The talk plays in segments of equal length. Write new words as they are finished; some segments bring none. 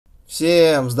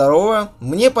Всем здорово.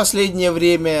 Мне последнее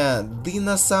время, да и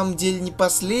на самом деле не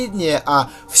последнее, а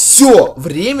все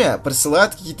время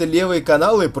присылают какие-то левые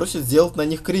каналы и просят сделать на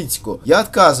них критику. Я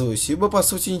отказываюсь, ибо по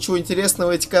сути ничего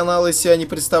интересного эти каналы себя не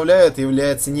представляют и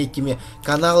являются некими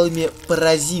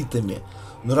каналами-паразитами.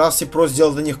 Но раз все просят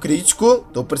сделать на них критику,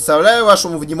 то представляю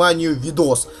вашему вниманию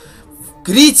видос.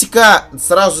 Критика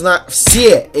сразу на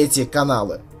все эти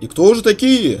каналы. И кто же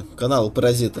такие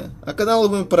каналы-паразиты? А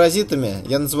каналами-паразитами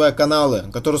я называю каналы,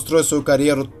 которые строят свою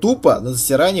карьеру тупо на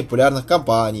засирании популярных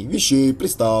компаний, вещей,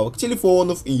 приставок,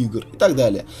 телефонов, игр и так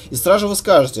далее. И сразу вы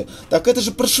скажете, так это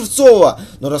же про Шевцова!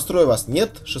 Но расстрою вас,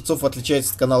 нет, Шевцов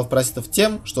отличается от каналов-паразитов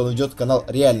тем, что он ведет канал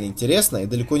реально интересно, и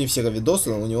далеко не все видосы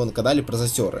у него на канале про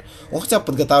засеры. Он хотя бы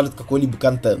подготавливает какой-либо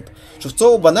контент.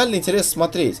 Шевцову банально интересно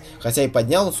смотреть, хотя и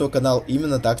поднял он свой канал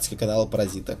именно тактикой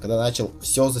канала-паразита, когда начал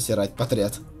все засирать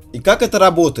подряд. И как это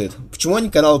работает? Почему они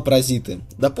каналы-паразиты?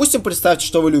 Допустим, представьте,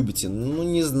 что вы любите. Ну,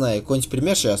 не знаю, какой-нибудь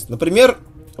пример сейчас. Например,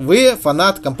 вы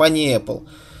фанат компании Apple.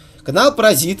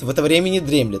 Канал-паразит в это время не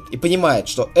дремлет и понимает,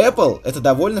 что Apple это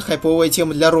довольно хайповая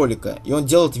тема для ролика, и он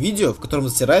делает видео, в котором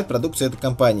засирает продукцию этой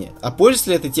компании, а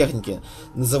пользователи этой техники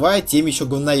называют теми еще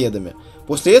говноедами.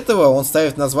 После этого он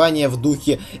ставит название в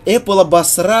духе Apple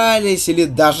обосрались или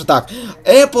даже так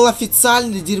Apple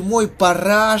официально дерьмо и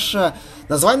параша.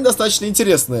 Название достаточно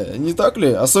интересное, не так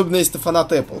ли? Особенно если ты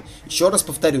фанат Apple. Еще раз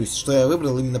повторюсь, что я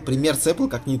выбрал именно пример с Apple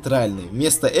как нейтральный.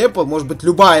 Вместо Apple может быть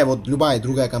любая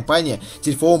другая компания.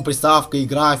 Телефон, приставка,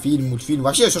 игра, фильм, мультфильм.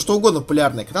 Вообще все что угодно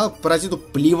популярное. Канал-паразиту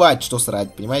плевать, что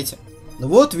срать, понимаете? Ну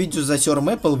вот, видео с засером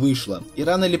Apple вышло, и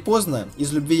рано или поздно,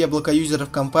 из любви яблоко-юзеров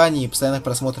компании и постоянных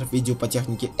просмотров видео по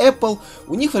технике Apple,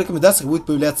 у них в рекомендациях будет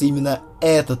появляться именно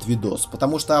этот видос,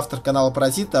 потому что автор канала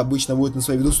Паразита обычно будет на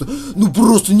свои видосы, ну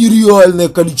просто нереальное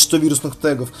количество вирусных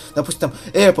тегов. Допустим, там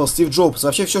Apple, Стив Джобс,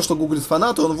 вообще все, что гуглит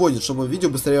фанаты, он вводит, чтобы видео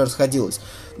быстрее расходилось.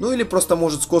 Ну или просто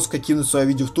может скоско кинуть свое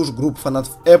видео в ту же группу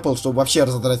фанатов Apple, чтобы вообще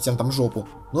разодрать всем там жопу.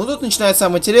 Но тут начинается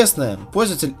самое интересное.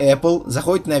 Пользователь Apple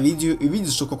заходит на видео и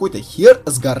видит, что какой-то хер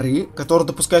с горы, который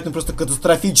допускает просто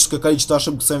катастрофическое количество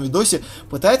ошибок в своем видосе,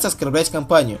 пытается оскорблять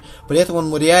компанию. При этом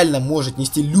он реально может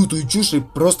нести лютую чушь и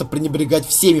просто пренебрегать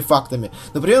всеми фактами.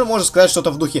 Например, он может сказать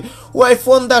что-то в духе: у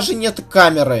iPhone даже нет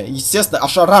камеры. Естественно,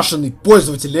 ошарашенный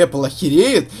пользователь Apple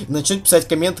охереет и начнет писать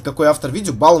комменты, какой автор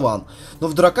видео болван. Но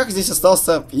в дураках здесь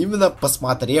остался именно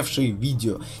посмотревший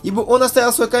видео. Ибо он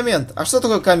оставил свой коммент. А что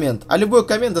такое коммент? А любой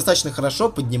коммент достаточно хорошо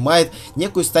поднимает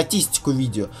некую статистику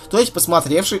видео. То есть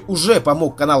посмотревший уже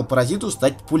помог каналу Паразиту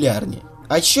стать популярнее.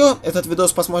 А еще этот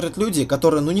видос посмотрят люди,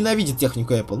 которые, ненавидят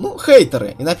технику Apple,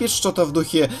 хейтеры, и напишут что-то в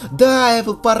духе: да,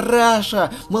 Apple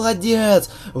параша, молодец,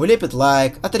 влепят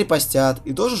лайк, отрепостят,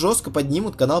 и тоже жестко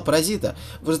поднимут канал Паразита.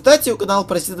 В результате у канала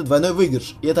Паразита двойной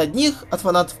выигрыш, и от одних, от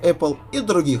фанатов Apple, и от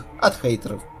других, от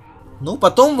хейтеров. Ну,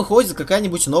 потом выходит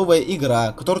какая-нибудь новая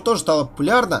игра, которая тоже стала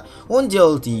популярна, он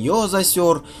делает ее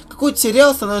засер, какой-то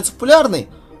сериал становится популярный,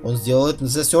 он сделает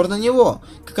засер на него.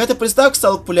 Какая-то приставка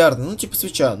стала популярной, типа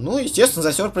свеча. Естественно,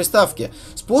 засер приставки.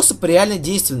 Способ реально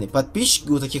действенный. Подписчики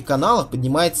у таких каналов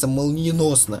поднимаются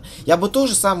молниеносно. Я бы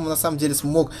тоже сам, на самом деле,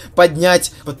 смог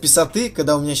поднять подписоты,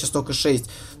 когда у меня сейчас только 6.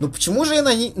 Но почему же я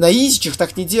на изичах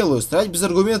так не делаю? Стрелять без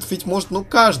аргументов ведь может,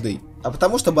 каждый. А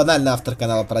потому что банально автор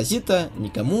канала Паразита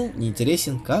никому не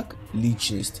интересен как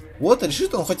личность. Вот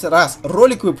решит он хоть раз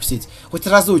ролик выпустить, хоть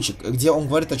разочек, где он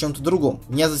говорит о чем-то другом,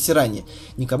 не о засирании.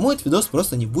 Никому этот видос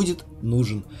просто не будет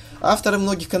нужен. Авторы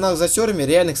многих каналов с засерами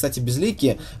реально, кстати,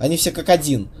 безликие, они все как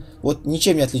один. Вот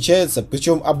ничем не отличаются,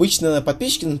 причем обычно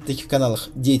подписчики на таких каналах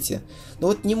дети. Но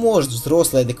вот не может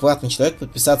взрослый, адекватный человек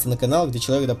подписаться на канал, где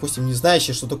человек, допустим, не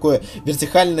знающий, что такое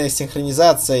вертикальная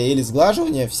синхронизация или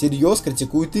сглаживание, всерьез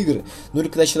критикует игры. Ну или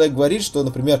когда человек говорит, что,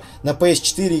 например, на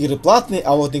PS4 игры платные,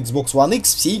 а вот на Xbox One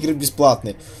X все игры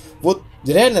бесплатные. Вот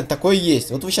реально такое есть.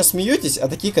 Вот вы сейчас смеетесь, а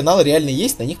такие каналы реально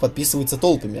есть, на них подписываются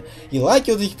толпами. И лайки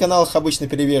в таких каналах обычно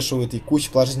перевешивают, и куча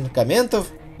положительных комментов.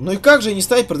 Ну и как же не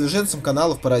стать продвиженцем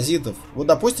каналов-паразитов? Вот,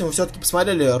 допустим, вы все-таки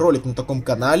посмотрели ролик на таком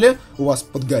канале, у вас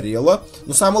подгорело,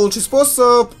 но самый лучший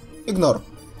способ — игнор.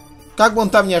 Как бы он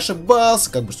там не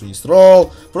ошибался, как бы что ни строил,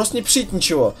 просто не пишите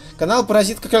ничего. Канал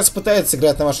Паразит как раз пытается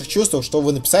сыграть на ваших чувствах, что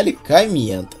вы написали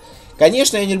коммент.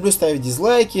 Конечно, я не люблю ставить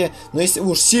дизлайки, но если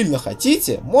вы уж сильно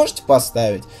хотите, можете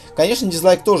поставить. Конечно,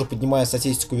 дизлайк тоже поднимает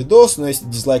статистику видоса, но если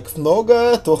дизлайков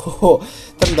много, то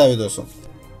тогда видосу.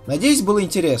 Надеюсь, было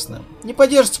интересно. Не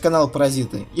поддержите канал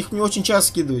Паразиты, их мне очень часто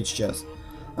скидывают сейчас.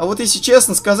 А вот если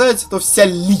честно сказать, то вся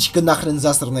личка нахрен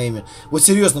засранная ими. Вот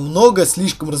серьезно,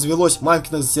 слишком развелось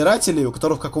мамкиных засирателей, у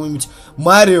которых в каком-нибудь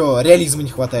Марио реализма не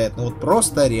хватает. Ну вот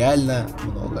просто реально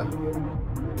много.